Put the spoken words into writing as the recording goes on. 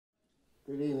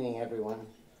Good evening, everyone.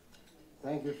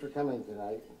 Thank you for coming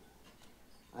tonight.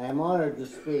 I am honored to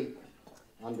speak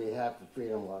on behalf of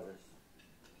Freedom Waters.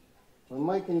 When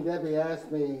Mike and Debbie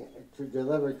asked me to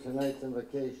deliver tonight's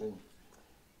invocation,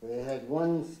 they had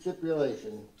one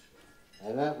stipulation,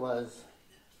 and that was,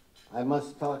 I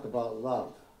must talk about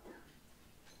love.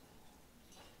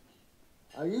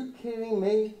 Are you kidding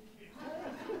me?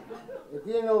 If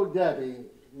you know Debbie,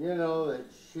 you know that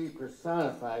she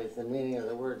personifies the meaning of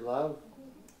the word love,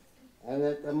 and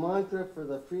that the mantra for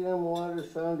the Freedom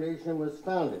Waters Foundation was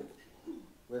founded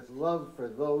with love for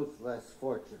those less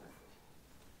fortunate.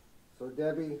 So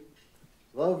Debbie,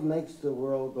 love makes the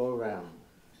world go round,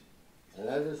 and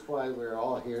that is why we're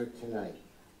all here tonight.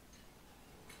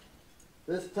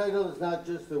 This title is not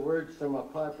just the words from a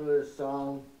popular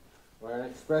song or an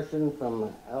expression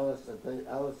from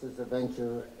Alice's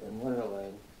Adventure in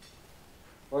Wonderland,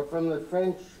 or from the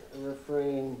French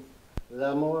refrain,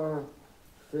 L'amour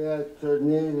fait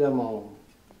tourner le monde.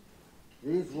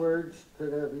 These words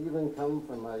could have even come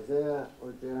from Isaiah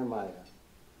or Jeremiah,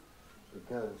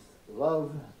 because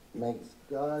love makes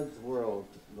God's world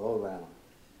go round.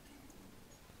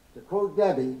 To quote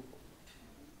Debbie,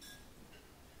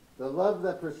 the love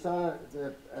that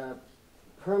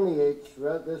permeates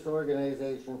throughout this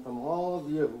organization from all of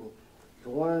you to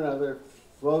one another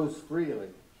flows freely,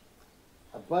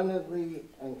 abundantly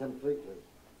and completely.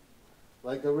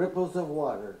 Like the ripples of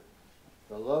water,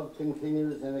 the love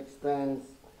continues and expands,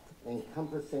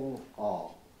 encompassing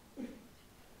all.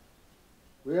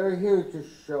 We are here to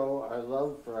show our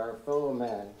love for our fellow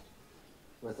man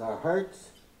with our hearts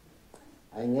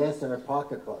and, yes, our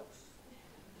pocketbooks.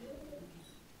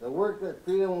 The work that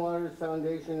Freedom Waters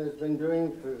Foundation has been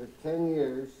doing for the 10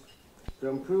 years to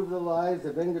improve the lives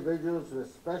of individuals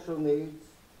with special needs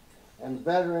and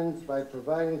veterans by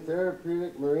providing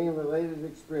therapeutic marine-related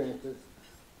experiences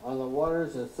on the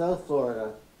waters of South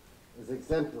Florida is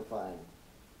exemplifying.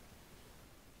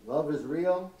 Love is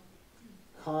real,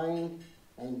 kind,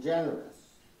 and generous.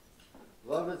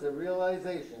 Love is a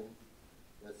realization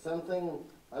that something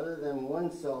other than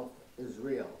oneself is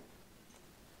real.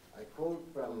 I quote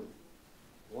from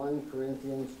 1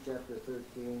 Corinthians chapter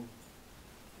 13,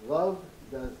 "Love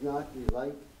does not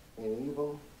delight in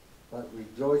evil, but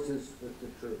rejoices with the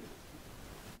truth.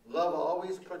 Love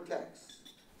always protects,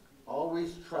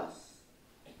 always trusts,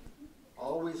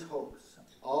 always hopes,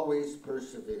 always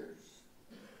perseveres."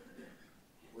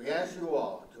 We ask you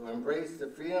all to embrace the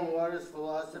Freedom Waters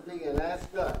philosophy and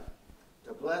ask God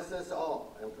to bless us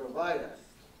all and provide us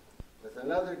with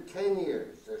another 10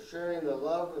 years of sharing the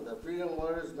love of the Freedom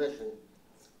Waters mission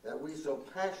that we so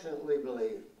passionately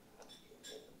believe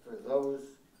for those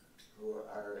who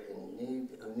are in need,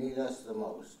 who need us the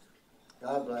most.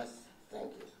 God bless.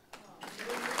 Thank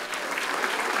you.